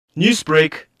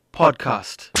Newsbreak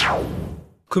podcast.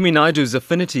 Kumi Naidoo's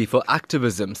affinity for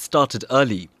activism started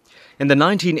early. In the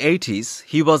 1980s,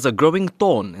 he was a growing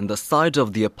thorn in the side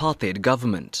of the apartheid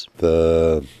government.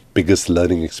 The biggest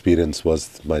learning experience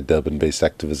was my Durban-based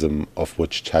activism, of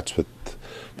which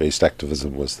Chatsworth-based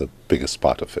activism was the biggest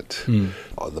part of it.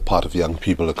 On the part of young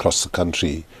people across the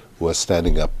country who were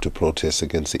standing up to protest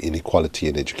against the inequality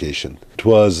in education. It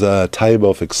was a time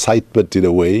of excitement in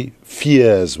a way,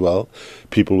 fear as well.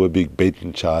 People were being bait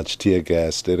charged, tear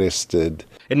gassed, arrested.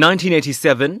 In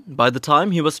 1987, by the time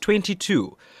he was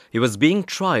 22, he was being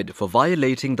tried for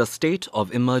violating the state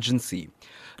of emergency.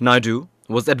 Naidoo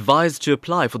was advised to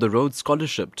apply for the Rhodes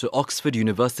Scholarship to Oxford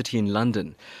University in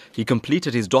London. He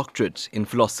completed his doctorate in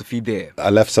philosophy there.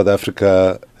 I left South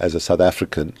Africa as a South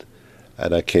African,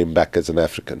 and I came back as an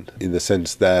African, in the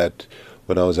sense that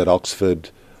when I was at Oxford,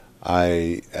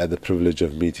 I had the privilege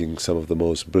of meeting some of the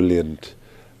most brilliant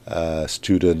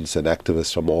students and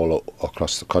activists from all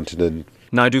across the continent.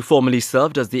 Naidoo formerly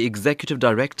served as the executive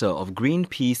director of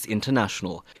Greenpeace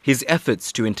International. His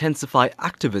efforts to intensify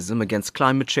activism against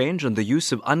climate change and the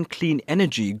use of unclean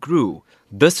energy grew.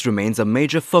 This remains a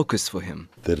major focus for him.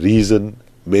 The reason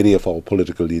many of our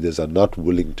political leaders are not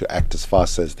willing to act as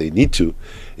fast as they need to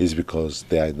is because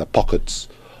they are in the pockets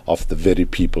of the very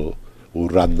people who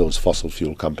run those fossil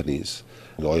fuel companies,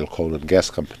 the oil, coal and gas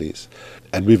companies.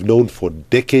 And we've known for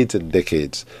decades and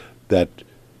decades that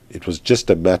it was just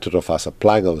a matter of us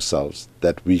applying ourselves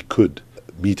that we could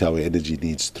meet our energy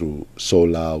needs through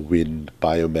solar, wind,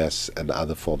 biomass and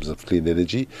other forms of clean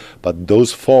energy. But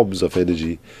those forms of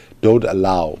energy don't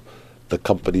allow the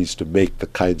companies to make the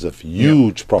kinds of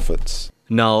huge profits.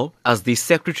 Now, as the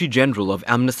Secretary General of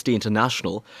Amnesty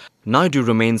International, Naidoo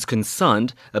remains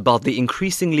concerned about the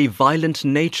increasingly violent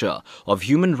nature of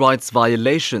human rights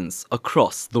violations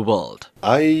across the world.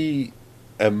 I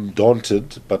am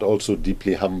daunted but also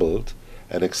deeply humbled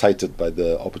and excited by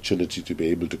the opportunity to be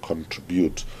able to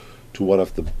contribute to one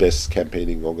of the best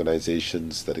campaigning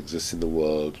organizations that exists in the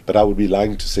world. But I would be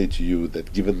lying to say to you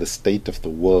that given the state of the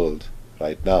world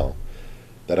right now,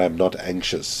 that I'm not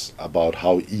anxious about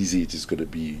how easy it is going to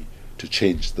be to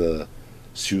change the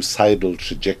suicidal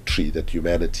trajectory that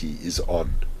humanity is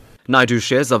on. Naidoo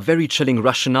shares a very chilling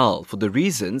rationale for the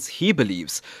reasons he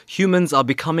believes humans are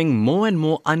becoming more and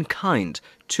more unkind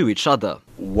to each other.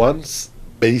 Once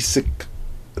basic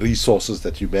resources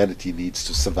that humanity needs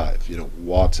to survive,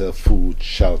 water, food,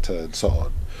 shelter, and so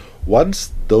on,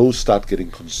 once those start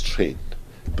getting constrained,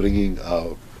 bringing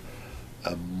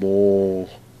a more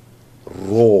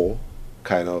raw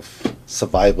kind of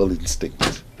survival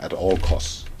instinct at all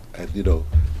costs. And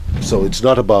so it's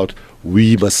not about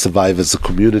we must survive as a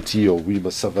community or we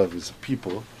must survive as a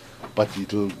people, but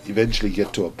it will eventually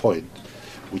get to a point,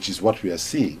 which is what we are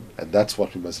seeing, and that's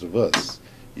what we must reverse,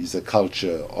 is a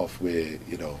culture of where,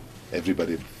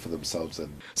 everybody for themselves.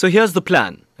 And so here's the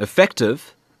plan,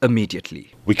 effective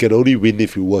immediately. We can only win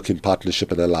if we work in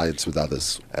partnership and alliance with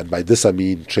others. And by this I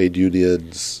mean trade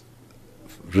unions,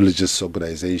 religious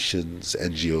organizations,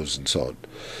 NGOs, and so on.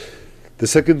 The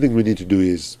second thing we need to do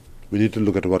is we need to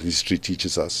look at what history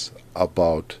teaches us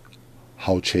about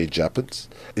how change happens.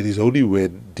 It is only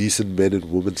when decent men and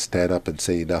women stand up and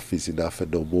say enough is enough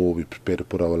and no more, we prepare to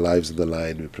put our lives on the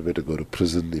line, we prepare to go to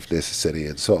prison if necessary,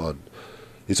 and so on.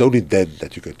 It's only then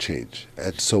that you can change.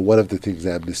 And so one of the things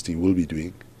Amnesty will be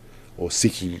doing, or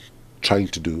trying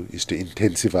to do, is to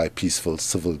intensify peaceful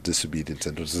civil disobedience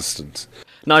and resistance.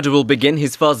 Naidoo will begin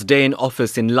his first day in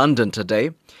office in London today,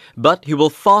 but he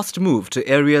will fast move to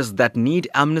areas that need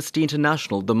Amnesty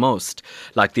International the most,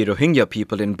 like the Rohingya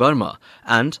people in Burma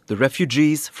and the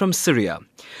refugees from Syria.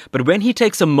 But when he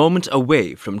takes a moment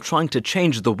away from trying to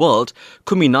change the world,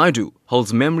 Kumi Naidoo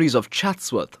holds memories of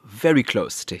Chatsworth very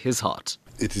close to his heart.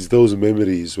 It is those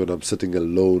memories when I'm sitting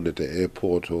alone at the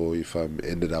airport, or if I'm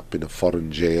ended up in a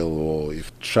foreign jail, or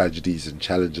if tragedies and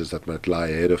challenges that might lie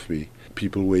ahead of me,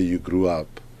 people where you grew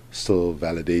up still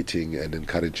validating and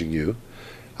encouraging you.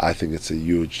 I think it's a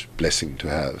huge blessing to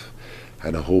have.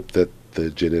 And I hope that the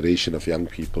generation of young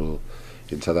people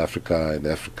in South Africa and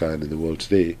Africa and in the world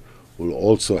today will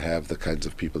also have the kinds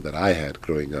of people that I had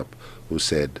growing up who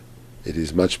said it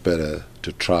is much better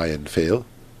to try and fail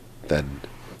than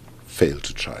fail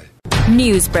to try.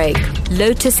 Newsbreak,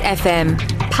 Lotus FM,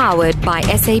 powered by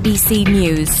SABC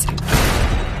News.